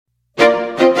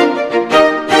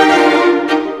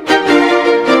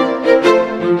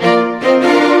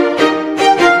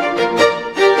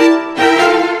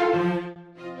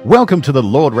Welcome to the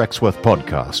Lord Rexworth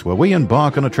podcast, where we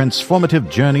embark on a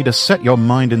transformative journey to set your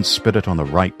mind and spirit on the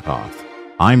right path.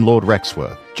 I'm Lord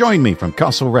Rexworth. Join me from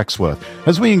Castle Rexworth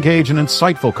as we engage in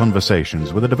insightful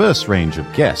conversations with a diverse range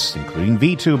of guests, including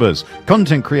VTubers,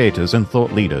 content creators, and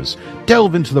thought leaders.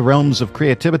 Delve into the realms of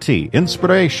creativity,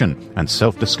 inspiration, and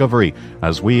self-discovery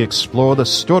as we explore the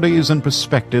stories and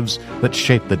perspectives that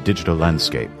shape the digital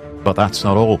landscape. But that's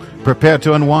not all. Prepare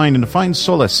to unwind and find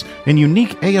solace in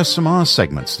unique ASMR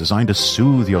segments designed to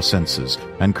soothe your senses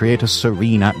and create a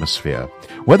serene atmosphere.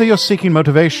 Whether you're seeking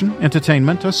motivation,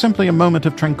 entertainment, or simply a moment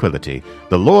of tranquility,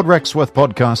 the Lord Rexworth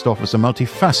podcast offers a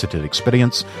multifaceted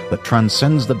experience that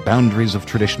transcends the boundaries of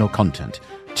traditional content.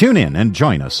 Tune in and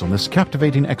join us on this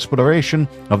captivating exploration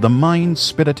of the mind,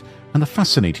 spirit, and the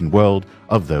fascinating world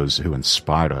of those who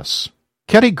inspire us.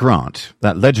 Cary Grant,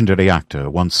 that legendary actor,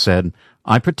 once said,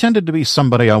 "I pretended to be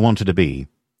somebody I wanted to be,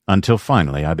 until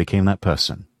finally I became that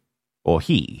person. Or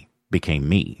he became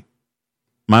me."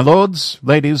 My lords,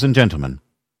 ladies, and gentlemen,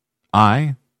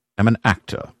 I am an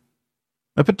actor.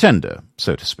 A pretender,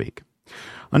 so to speak.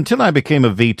 Until I became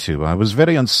a V2, I was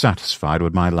very unsatisfied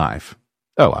with my life.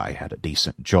 Oh, I had a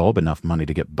decent job, enough money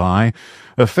to get by,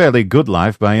 a fairly good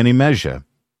life by any measure.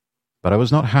 But I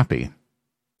was not happy.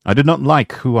 I did not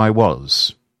like who I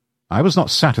was. I was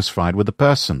not satisfied with the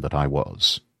person that I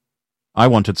was. I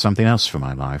wanted something else for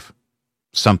my life.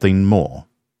 Something more.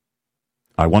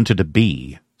 I wanted to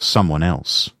be someone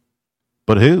else.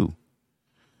 But who?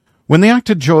 When the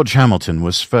actor George Hamilton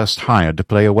was first hired to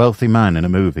play a wealthy man in a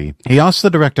movie, he asked the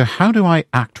director, "How do I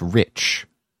act rich?"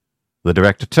 The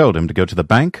director told him to go to the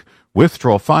bank,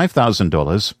 withdraw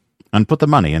 $5,000, and put the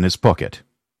money in his pocket.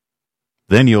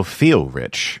 "Then you'll feel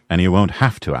rich, and you won't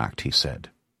have to act," he said.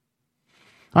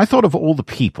 I thought of all the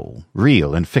people,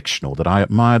 real and fictional, that I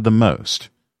admired the most,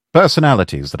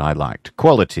 personalities that I liked,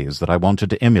 qualities that I wanted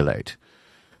to emulate.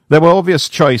 There were obvious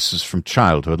choices from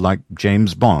childhood, like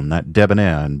James Bond, that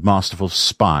debonair and masterful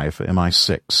spy for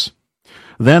MI6.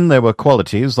 Then there were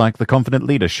qualities like the confident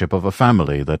leadership of a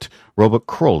family that Robert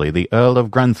Crawley, the Earl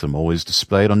of Grantham, always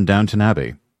displayed on Downton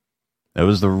Abbey. There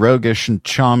was the roguish and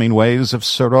charming ways of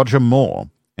Sir Roger Moore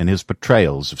in his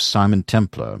portrayals of Simon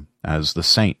Templar as the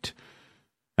Saint,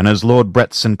 and as Lord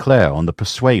Brett Sinclair on The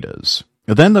Persuaders.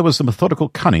 Then there was the methodical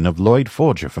cunning of Lloyd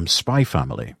Forger from Spy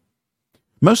Family.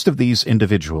 Most of these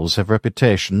individuals have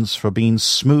reputations for being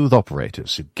smooth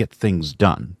operators who get things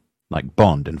done, like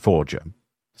Bond and Forger.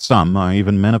 Some are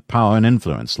even men of power and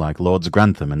influence, like Lords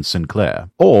Grantham and Sinclair.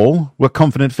 All were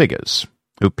confident figures,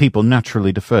 who people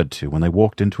naturally deferred to when they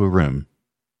walked into a room.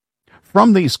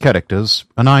 From these characters,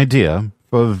 an idea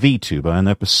for a VTuber and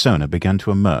their persona began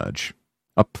to emerge.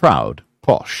 A proud,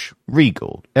 posh,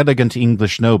 regal, elegant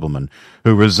English nobleman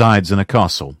who resides in a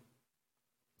castle.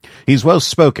 He's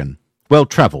well-spoken,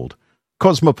 well-travelled,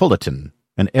 cosmopolitan,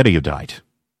 and erudite.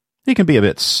 He can be a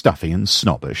bit stuffy and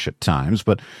snobbish at times,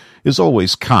 but is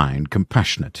always kind,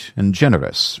 compassionate, and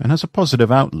generous, and has a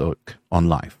positive outlook on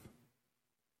life.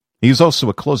 He's also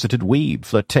a closeted weeb,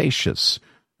 flirtatious,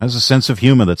 has a sense of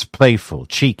humour that's playful,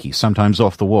 cheeky, sometimes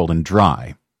off the wall, and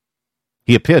dry.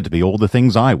 He appeared to be all the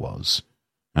things I was,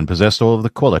 and possessed all of the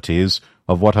qualities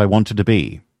of what I wanted to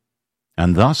be.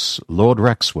 And thus Lord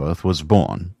Rexworth was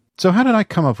born. So how did I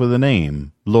come up with the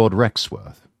name Lord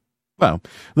Rexworth? Well,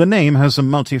 the name has a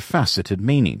multifaceted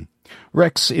meaning.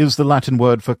 Rex is the Latin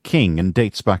word for king and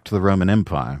dates back to the Roman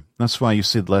Empire. That's why you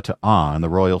see the letter R in the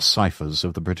royal ciphers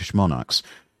of the British monarchs.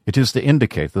 It is to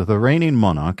indicate that the reigning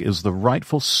monarch is the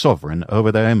rightful sovereign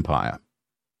over their empire.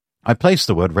 I placed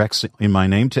the word Rex in my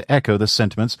name to echo the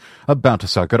sentiments of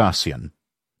Balthasar Gracian.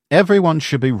 Everyone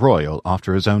should be royal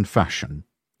after his own fashion.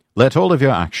 Let all of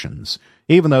your actions,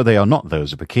 even though they are not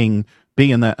those of a king,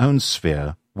 be in their own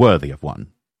sphere worthy of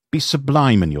one. Be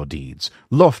sublime in your deeds,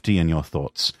 lofty in your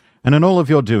thoughts, and in all of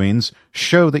your doings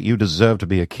show that you deserve to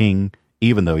be a king,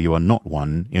 even though you are not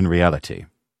one in reality.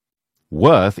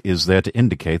 Worth is there to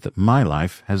indicate that my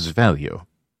life has value,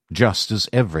 just as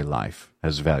every life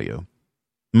has value.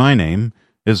 My name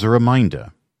is a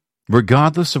reminder.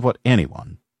 Regardless of what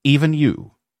anyone, even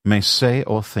you, may say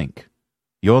or think,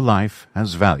 your life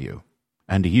has value,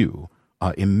 and you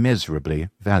are immeasurably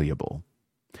valuable.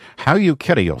 How you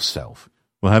carry yourself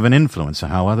will have an influence on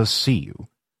how others see you,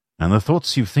 and the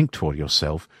thoughts you think toward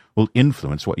yourself will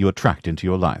influence what you attract into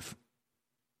your life.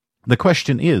 The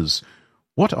question is,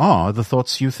 what are the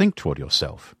thoughts you think toward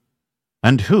yourself?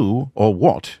 And who or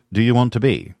what do you want to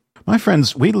be? My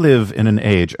friends, we live in an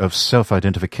age of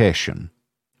self-identification.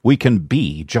 We can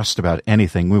be just about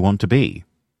anything we want to be,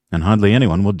 and hardly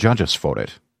anyone will judge us for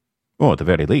it. Or at the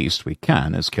very least, we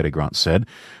can, as Cary Grant said,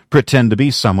 pretend to be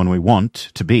someone we want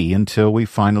to be until we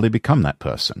finally become that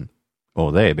person.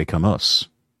 or they become us.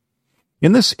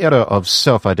 In this era of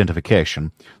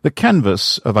self-identification, the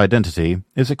canvas of identity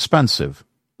is expansive,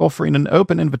 offering an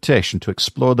open invitation to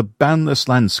explore the boundless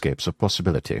landscapes of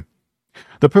possibility.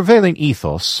 The prevailing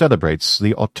ethos celebrates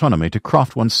the autonomy to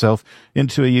craft oneself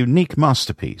into a unique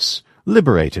masterpiece,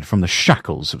 liberated from the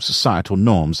shackles of societal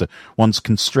norms that once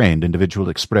constrained individual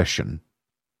expression.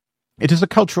 It is a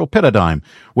cultural paradigm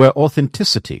where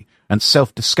authenticity and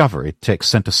self-discovery take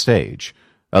center stage,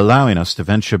 allowing us to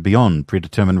venture beyond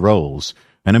predetermined roles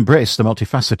and embrace the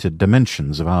multifaceted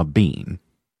dimensions of our being.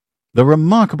 The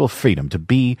remarkable freedom to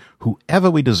be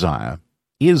whoever we desire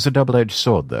is a double-edged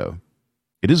sword, though.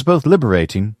 It is both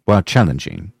liberating while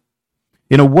challenging.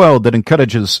 In a world that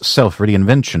encourages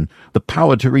self-reinvention, the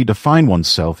power to redefine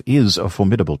oneself is a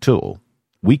formidable tool.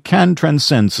 We can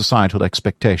transcend societal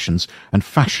expectations and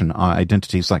fashion our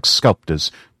identities like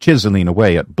sculptors, chiseling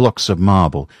away at blocks of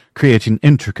marble, creating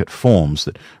intricate forms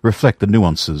that reflect the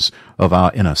nuances of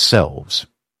our inner selves.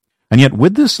 And yet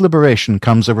with this liberation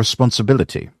comes a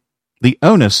responsibility, the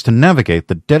onus to navigate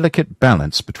the delicate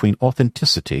balance between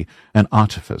authenticity and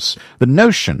artifice, the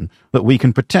notion that we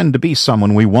can pretend to be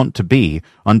someone we want to be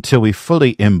until we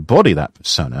fully embody that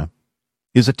persona,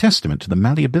 is a testament to the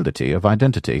malleability of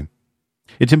identity.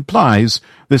 It implies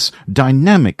this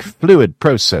dynamic, fluid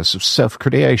process of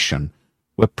self-creation,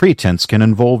 where pretense can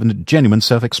evolve into genuine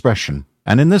self-expression.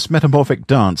 And in this metamorphic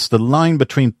dance, the line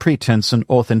between pretense and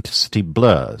authenticity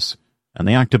blurs, and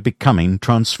the act of becoming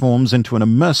transforms into an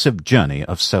immersive journey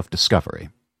of self-discovery.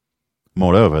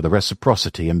 Moreover, the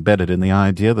reciprocity embedded in the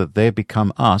idea that they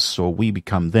become us or we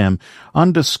become them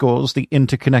underscores the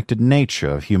interconnected nature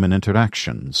of human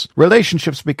interactions.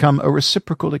 Relationships become a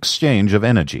reciprocal exchange of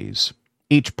energies,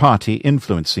 each party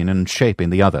influencing and shaping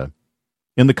the other.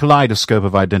 In the kaleidoscope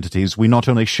of identities, we not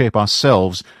only shape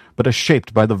ourselves, but are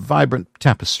shaped by the vibrant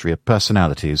tapestry of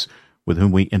personalities with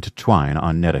whom we intertwine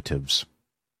our narratives.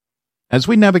 As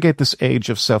we navigate this age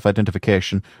of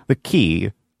self-identification, the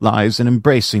key lies in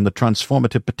embracing the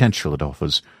transformative potential it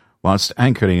offers, whilst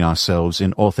anchoring ourselves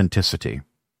in authenticity.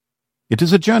 It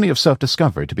is a journey of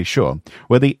self-discovery, to be sure,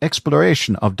 where the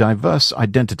exploration of diverse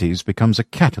identities becomes a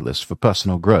catalyst for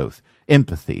personal growth,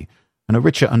 empathy, and a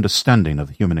richer understanding of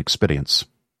the human experience.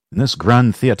 In this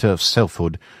grand theatre of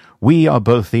selfhood, we are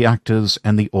both the actors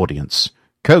and the audience,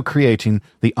 co-creating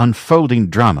the unfolding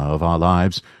drama of our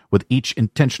lives with each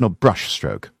intentional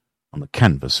brushstroke on the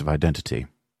canvas of identity.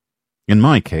 In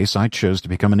my case, I chose to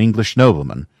become an English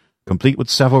nobleman, complete with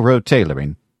Savile Row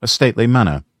tailoring, a stately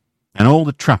manner, and all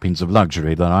the trappings of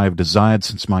luxury that I have desired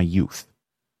since my youth.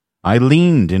 I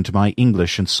leaned into my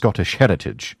English and Scottish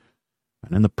heritage,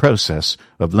 and in the process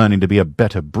of learning to be a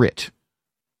better Brit,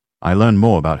 I learned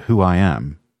more about who I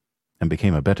am and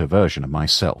became a better version of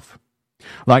myself.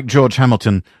 Like George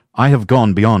Hamilton, I have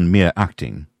gone beyond mere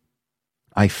acting.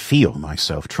 I feel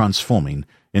myself transforming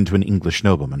into an English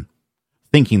nobleman,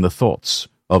 thinking the thoughts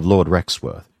of Lord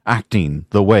Rexworth, acting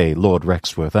the way Lord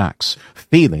Rexworth acts,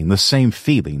 feeling the same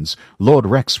feelings Lord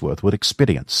Rexworth would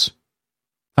experience.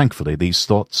 Thankfully, these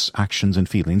thoughts, actions, and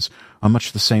feelings are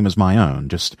much the same as my own,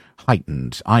 just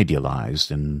heightened,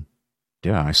 idealized, and,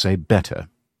 dare I say, better.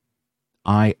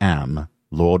 I am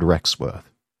Lord Rexworth,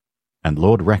 and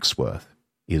Lord Rexworth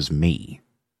is me.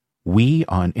 We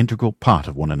are an integral part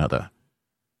of one another,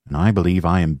 and I believe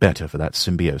I am better for that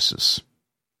symbiosis.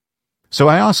 So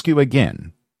I ask you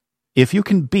again, if you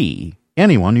can be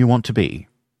anyone you want to be,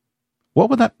 what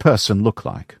would that person look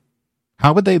like?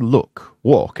 How would they look,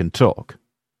 walk, and talk?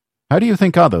 How do you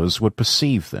think others would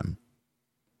perceive them?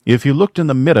 If you looked in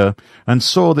the mirror and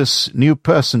saw this new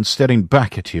person staring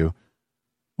back at you,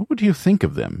 what would you think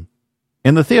of them?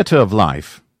 In the theatre of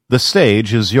life, the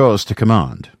stage is yours to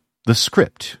command, the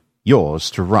script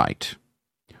yours to write.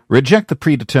 Reject the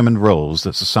predetermined roles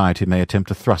that society may attempt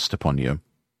to thrust upon you.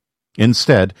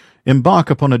 Instead, embark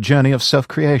upon a journey of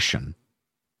self-creation,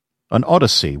 an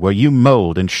odyssey where you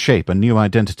mold and shape a new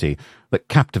identity that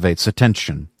captivates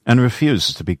attention and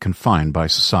refuses to be confined by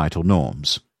societal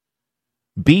norms.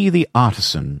 Be the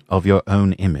artisan of your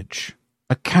own image,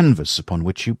 a canvas upon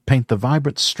which you paint the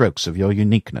vibrant strokes of your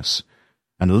uniqueness,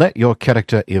 and let your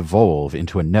character evolve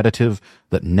into a narrative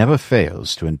that never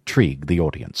fails to intrigue the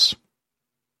audience.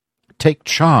 Take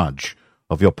charge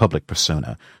of your public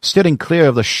persona, steering clear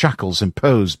of the shackles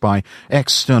imposed by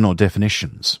external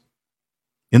definitions.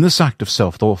 In this act of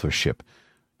self-authorship,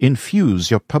 infuse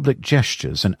your public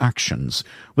gestures and actions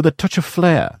with a touch of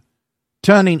flair,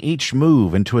 turning each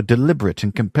move into a deliberate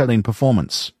and compelling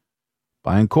performance.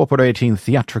 By incorporating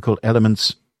theatrical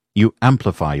elements, you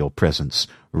amplify your presence,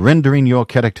 rendering your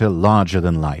character larger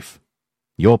than life.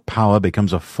 Your power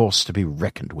becomes a force to be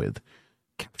reckoned with,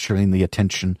 capturing the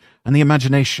attention and the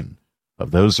imagination of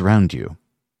those around you.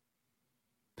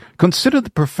 Consider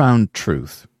the profound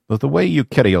truth that the way you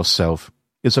carry yourself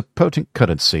is a potent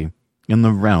currency in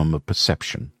the realm of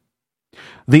perception.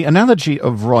 The analogy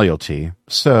of royalty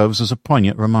serves as a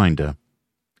poignant reminder.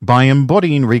 By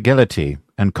embodying regality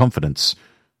and confidence,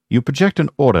 you project an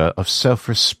aura of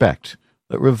self-respect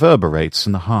that reverberates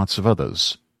in the hearts of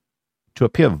others. To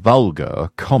appear vulgar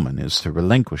or common is to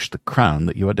relinquish the crown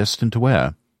that you are destined to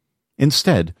wear.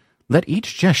 Instead, let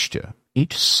each gesture,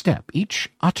 each step, each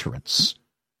utterance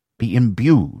be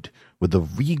imbued with the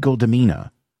regal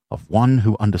demeanor of one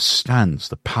who understands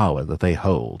the power that they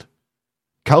hold.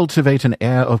 Cultivate an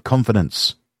air of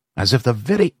confidence, as if the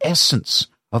very essence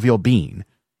of your being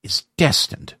is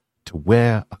destined to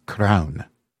wear a crown.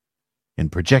 In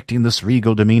projecting this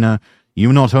regal demeanor,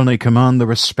 you not only command the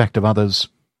respect of others,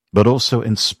 but also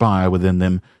inspire within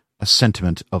them a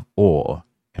sentiment of awe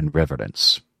and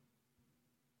reverence.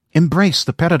 Embrace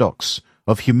the paradox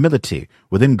of humility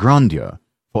within grandeur,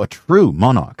 for a true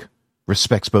monarch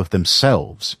respects both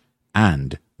themselves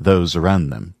and those around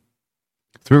them.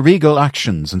 Through regal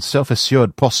actions and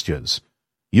self-assured postures,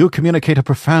 you communicate a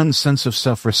profound sense of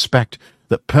self-respect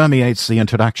that permeates the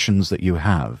interactions that you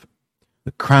have.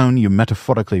 The crown you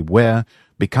metaphorically wear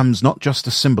becomes not just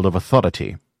a symbol of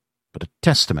authority, but a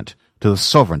testament to the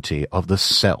sovereignty of the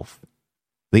self,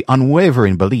 the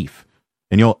unwavering belief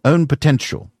in your own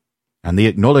potential, and the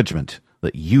acknowledgement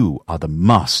that you are the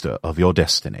master of your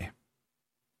destiny.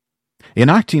 In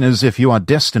acting as if you are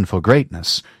destined for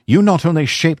greatness, you not only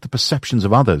shape the perceptions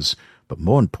of others, but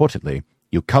more importantly,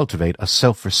 you cultivate a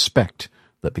self-respect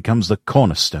that becomes the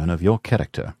cornerstone of your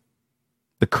character.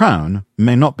 The crown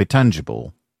may not be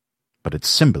tangible, but its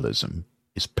symbolism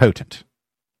is potent,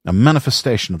 a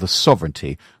manifestation of the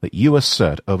sovereignty that you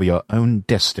assert over your own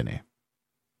destiny.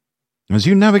 As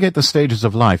you navigate the stages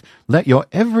of life, let your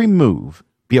every move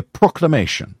be a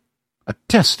proclamation, a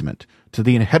testament to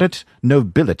the inherent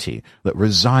nobility that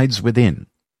resides within.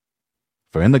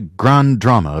 For in the grand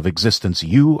drama of existence,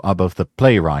 you are both the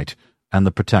playwright and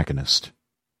the protagonist,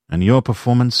 and your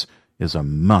performance is a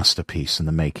masterpiece in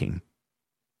the making.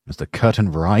 As the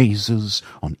curtain rises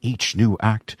on each new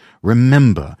act,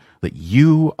 remember that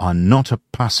you are not a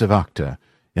passive actor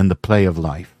in the play of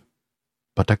life,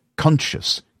 but a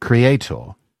conscious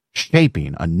creator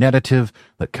shaping a narrative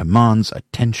that commands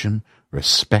attention,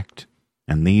 respect,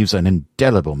 and leaves an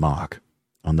indelible mark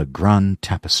on the grand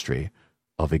tapestry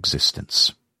of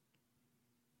existence.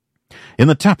 In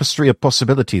the tapestry of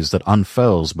possibilities that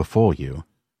unfurls before you,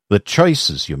 the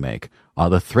choices you make are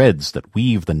the threads that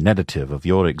weave the narrative of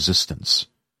your existence.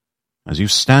 As you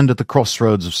stand at the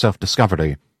crossroads of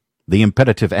self-discovery, the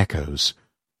imperative echoes,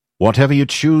 whatever you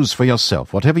choose for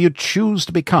yourself, whatever you choose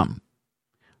to become,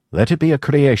 let it be a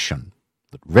creation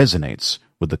that resonates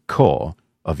with the core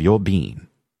of your being,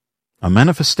 a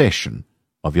manifestation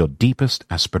of your deepest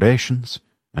aspirations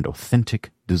and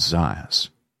authentic desires.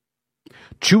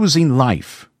 Choosing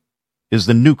life is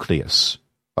the nucleus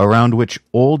around which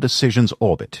all decisions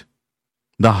orbit,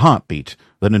 the heartbeat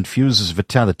that infuses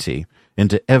vitality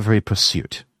into every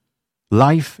pursuit.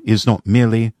 Life is not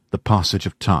merely the passage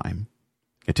of time.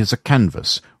 It is a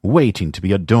canvas waiting to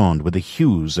be adorned with the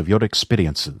hues of your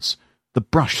experiences, the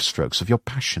brushstrokes of your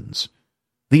passions,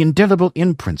 the indelible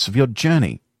imprints of your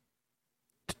journey.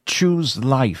 To choose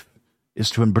life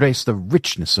is to embrace the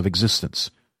richness of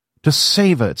existence, to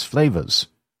savor its flavors,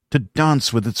 to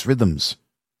dance with its rhythms,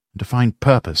 and to find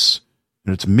purpose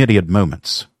in its myriad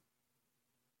moments.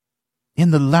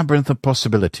 In the labyrinth of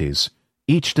possibilities,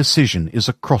 each decision is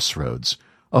a crossroads,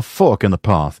 a fork in the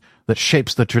path that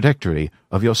shapes the trajectory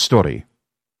of your story.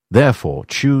 Therefore,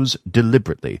 choose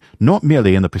deliberately, not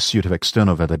merely in the pursuit of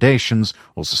external validations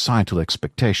or societal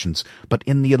expectations, but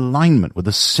in the alignment with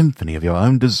the symphony of your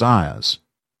own desires.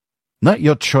 Let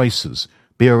your choices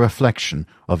be a reflection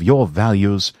of your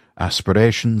values,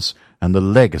 aspirations, and the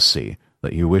legacy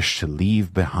that you wish to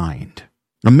leave behind.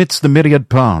 Amidst the myriad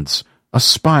paths,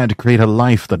 aspire to create a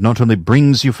life that not only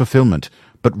brings you fulfillment,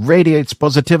 but radiates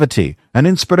positivity and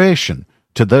inspiration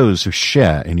to those who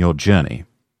share in your journey.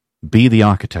 Be the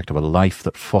architect of a life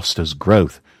that fosters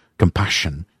growth,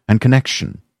 compassion, and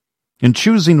connection. In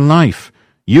choosing life,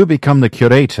 you become the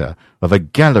curator of a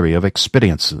gallery of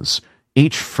experiences,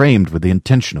 each framed with the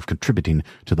intention of contributing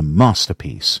to the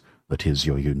masterpiece that is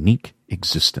your unique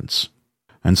existence.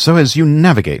 And so as you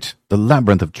navigate the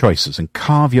labyrinth of choices and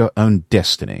carve your own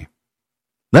destiny,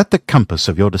 let the compass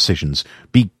of your decisions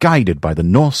be guided by the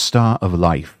North Star of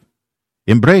life.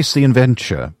 Embrace the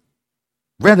adventure,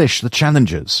 relish the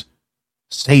challenges,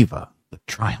 savor the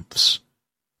triumphs,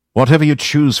 Whatever you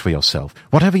choose for yourself,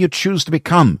 whatever you choose to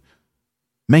become,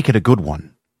 make it a good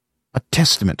one, a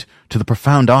testament to the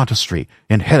profound artistry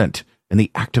inherent in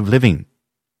the act of living.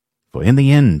 For in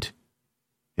the end,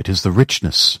 it is the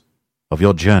richness of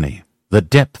your journey, the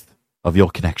depth of your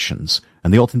connections,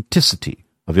 and the authenticity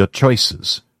of your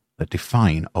choices that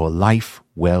define our life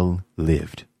well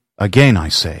lived. Again I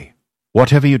say,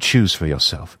 whatever you choose for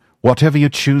yourself, whatever you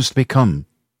choose to become,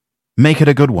 make it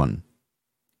a good one.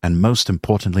 And most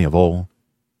importantly of all,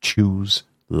 choose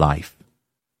life.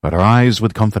 But arise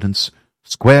with confidence,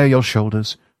 square your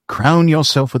shoulders, crown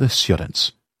yourself with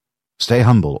assurance. Stay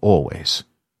humble always,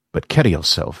 but carry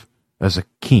yourself as a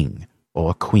king or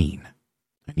a queen,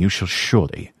 and you shall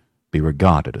surely be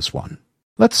regarded as one.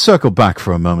 Let's circle back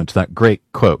for a moment to that great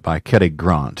quote by Cary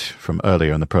Grant from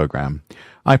earlier in the program.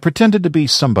 I pretended to be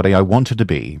somebody I wanted to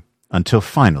be until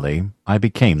finally I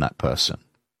became that person,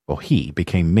 or he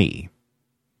became me.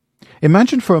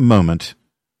 Imagine for a moment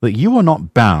that you are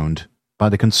not bound by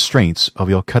the constraints of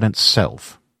your current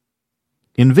self.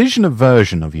 Envision a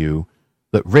version of you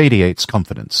that radiates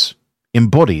confidence,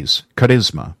 embodies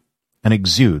charisma, and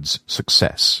exudes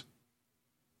success.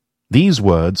 These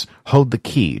words hold the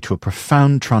key to a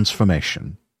profound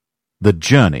transformation, the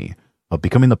journey of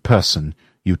becoming the person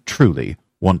you truly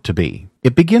want to be.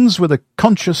 It begins with a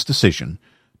conscious decision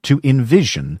to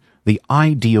envision the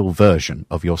ideal version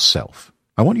of yourself.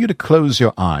 I want you to close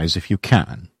your eyes if you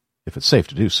can, if it's safe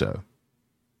to do so,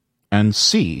 and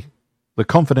see the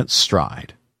confident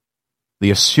stride,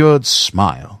 the assured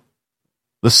smile,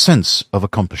 the sense of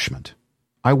accomplishment.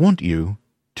 I want you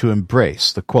to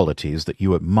embrace the qualities that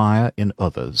you admire in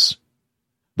others,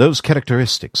 those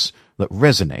characteristics that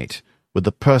resonate with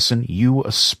the person you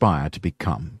aspire to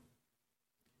become.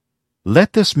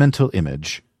 Let this mental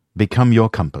image become your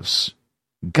compass,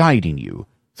 guiding you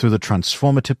through the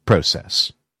transformative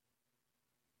process.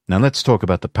 Now let's talk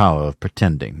about the power of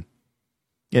pretending.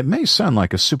 It may sound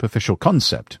like a superficial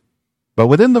concept, but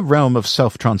within the realm of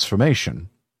self-transformation,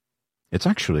 it's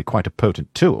actually quite a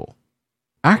potent tool.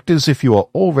 Act as if you are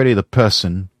already the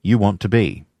person you want to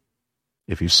be.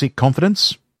 If you seek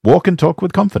confidence, walk and talk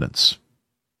with confidence.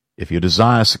 If you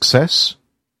desire success,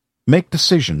 make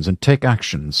decisions and take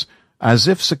actions as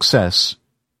if success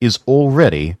is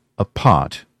already a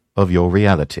part of your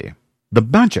reality. The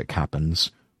magic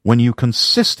happens when you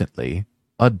consistently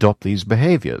adopt these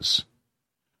behaviors.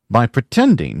 By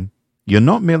pretending, you're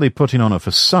not merely putting on a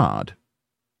facade,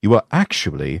 you are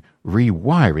actually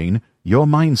rewiring your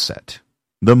mindset.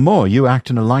 The more you act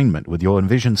in alignment with your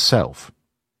envisioned self,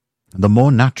 the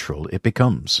more natural it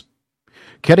becomes.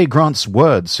 Cary Grant's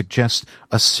words suggest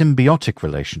a symbiotic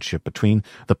relationship between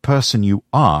the person you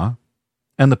are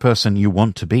and the person you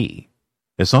want to be.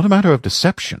 It's not a matter of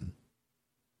deception.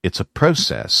 It's a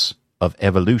process of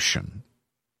evolution.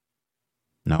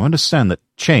 Now understand that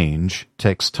change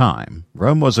takes time.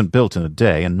 Rome wasn't built in a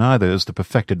day, and neither is the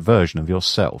perfected version of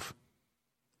yourself.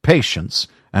 Patience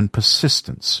and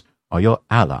persistence are your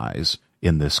allies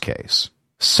in this case.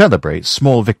 Celebrate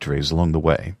small victories along the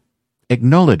way.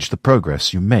 Acknowledge the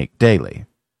progress you make daily.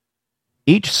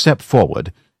 Each step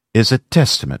forward is a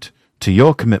testament to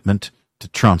your commitment to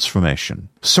transformation.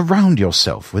 Surround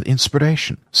yourself with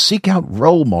inspiration. Seek out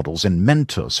role models and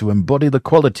mentors who embody the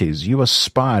qualities you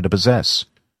aspire to possess.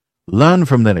 Learn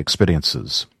from their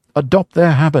experiences. Adopt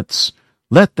their habits.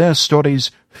 Let their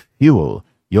stories fuel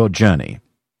your journey.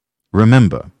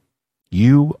 Remember,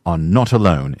 you are not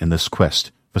alone in this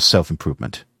quest for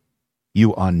self-improvement.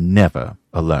 You are never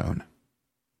alone.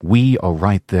 We are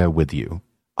right there with you.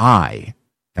 I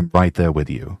am right there with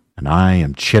you, and I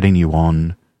am cheering you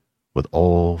on with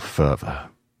all fervor.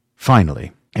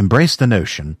 Finally, embrace the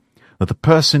notion that the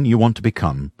person you want to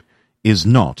become is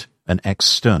not an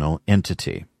external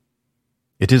entity.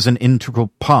 It is an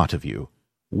integral part of you,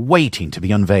 waiting to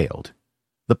be unveiled.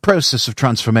 The process of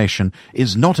transformation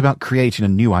is not about creating a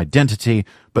new identity,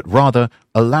 but rather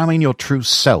allowing your true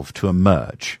self to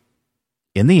emerge.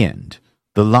 In the end,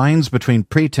 the lines between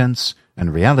pretense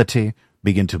and reality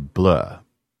begin to blur.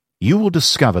 You will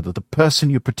discover that the person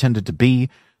you pretended to be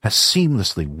has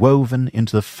seamlessly woven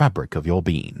into the fabric of your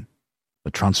being.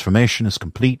 The transformation is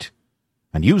complete,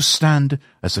 and you stand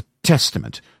as a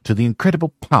testament to the incredible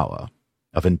power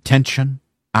of intention,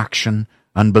 action,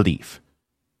 and belief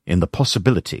in the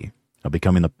possibility of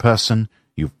becoming the person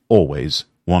you've always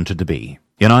wanted to be.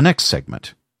 In our next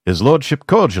segment, His Lordship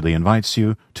cordially invites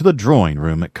you to the drawing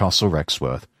room at Castle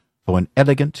Rexworth for an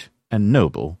elegant and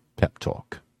noble pep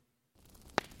talk.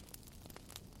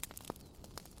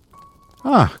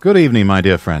 Good evening, my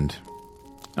dear friend.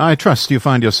 I trust you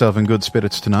find yourself in good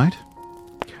spirits tonight.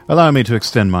 Allow me to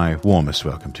extend my warmest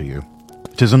welcome to you.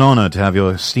 'Tis an honor to have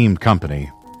your esteemed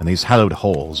company in these hallowed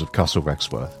halls of Castle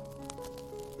Rexworth.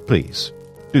 Please,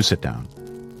 do sit down.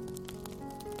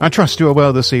 I trust you are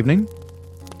well this evening?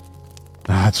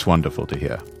 That's wonderful to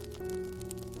hear.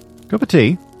 Cup of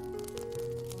tea?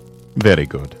 Very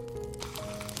good.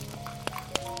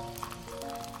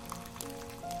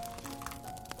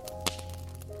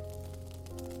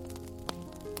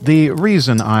 The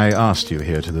reason I asked you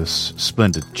here to this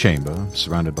splendid chamber,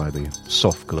 surrounded by the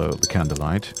soft glow of the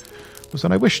candlelight, was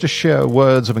that I wished to share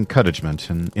words of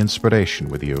encouragement and inspiration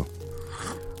with you.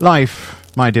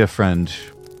 Life, my dear friend,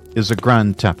 is a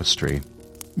grand tapestry,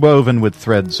 woven with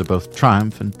threads of both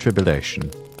triumph and tribulation.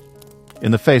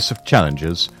 In the face of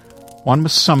challenges, one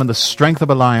must summon the strength of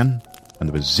a lion and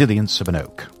the resilience of an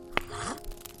oak.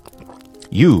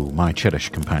 You, my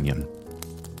cherished companion,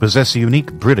 possess a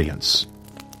unique brilliance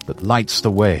that lights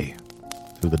the way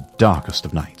through the darkest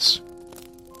of nights.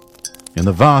 In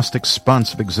the vast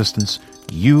expanse of existence,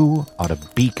 you are a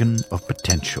beacon of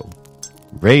potential,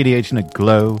 radiating a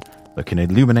glow that can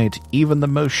illuminate even the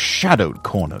most shadowed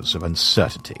corners of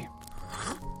uncertainty.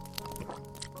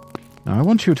 Now, I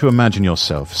want you to imagine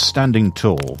yourself standing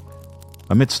tall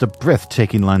amidst a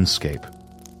breathtaking landscape,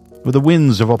 with the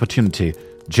winds of opportunity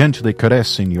gently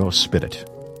caressing your spirit.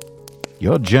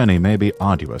 Your journey may be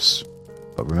arduous,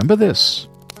 but remember this: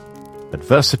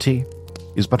 adversity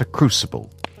is but a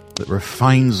crucible that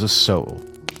refines the soul,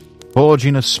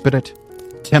 forging a spirit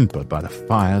tempered by the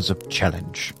fires of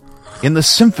challenge. In the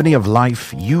symphony of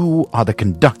life, you are the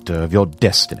conductor of your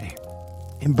destiny.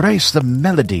 Embrace the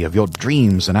melody of your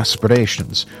dreams and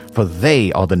aspirations, for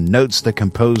they are the notes that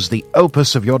compose the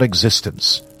opus of your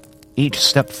existence. Each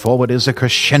step forward is a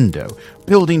crescendo,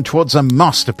 building towards a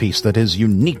masterpiece that is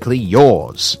uniquely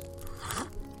yours.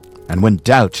 And when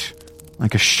doubt,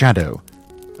 like a shadow,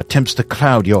 attempts to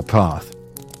cloud your path,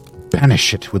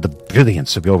 banish it with the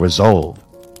brilliance of your resolve.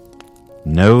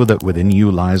 Know that within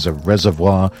you lies a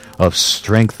reservoir of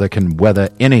strength that can weather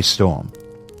any storm.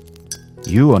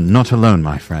 You are not alone,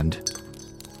 my friend,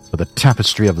 for the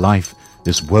tapestry of life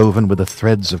is woven with the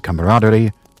threads of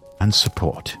camaraderie and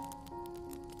support.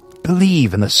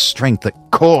 Believe in the strength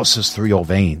that courses through your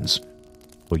veins,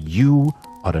 for you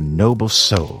are a noble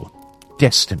soul,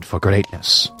 destined for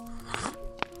greatness.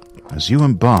 As you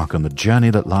embark on the journey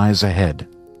that lies ahead,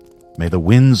 may the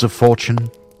winds of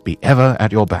fortune be ever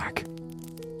at your back,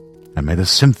 and may the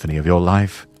symphony of your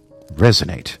life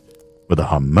resonate with the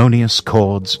harmonious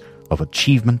chords of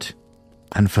achievement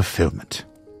and fulfillment.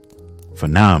 For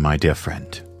now, my dear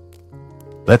friend,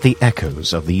 let the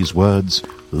echoes of these words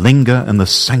linger in the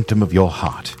sanctum of your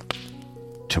heart.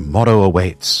 Tomorrow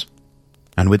awaits,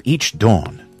 and with each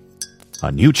dawn,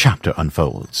 a new chapter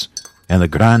unfolds in the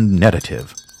grand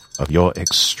narrative of your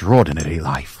extraordinary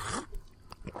life.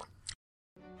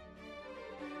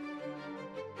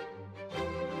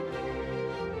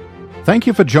 Thank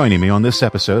you for joining me on this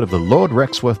episode of the Lord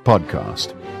Rexworth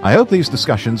podcast. I hope these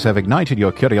discussions have ignited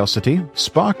your curiosity,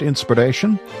 sparked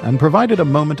inspiration, and provided a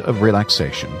moment of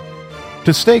relaxation.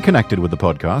 To stay connected with the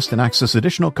podcast and access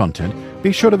additional content,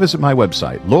 be sure to visit my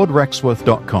website,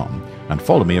 lordrexworth.com, and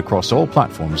follow me across all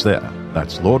platforms there.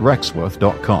 That's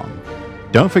lordrexworth.com.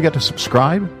 Don't forget to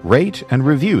subscribe, rate, and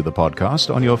review the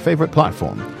podcast on your favorite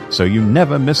platform so you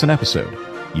never miss an episode.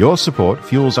 Your support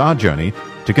fuels our journey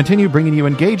to continue bringing you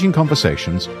engaging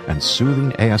conversations and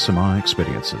soothing ASMR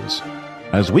experiences.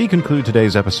 As we conclude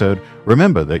today's episode,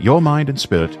 remember that your mind and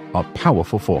spirit are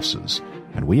powerful forces,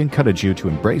 and we encourage you to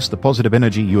embrace the positive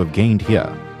energy you have gained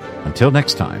here. Until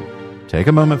next time, take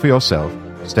a moment for yourself,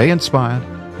 stay inspired,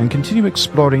 and continue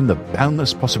exploring the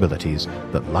boundless possibilities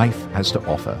that life has to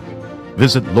offer.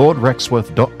 Visit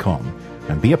lordrexworth.com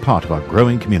and be a part of our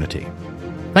growing community.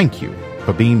 Thank you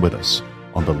for being with us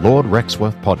on the Lord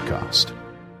Rexworth podcast.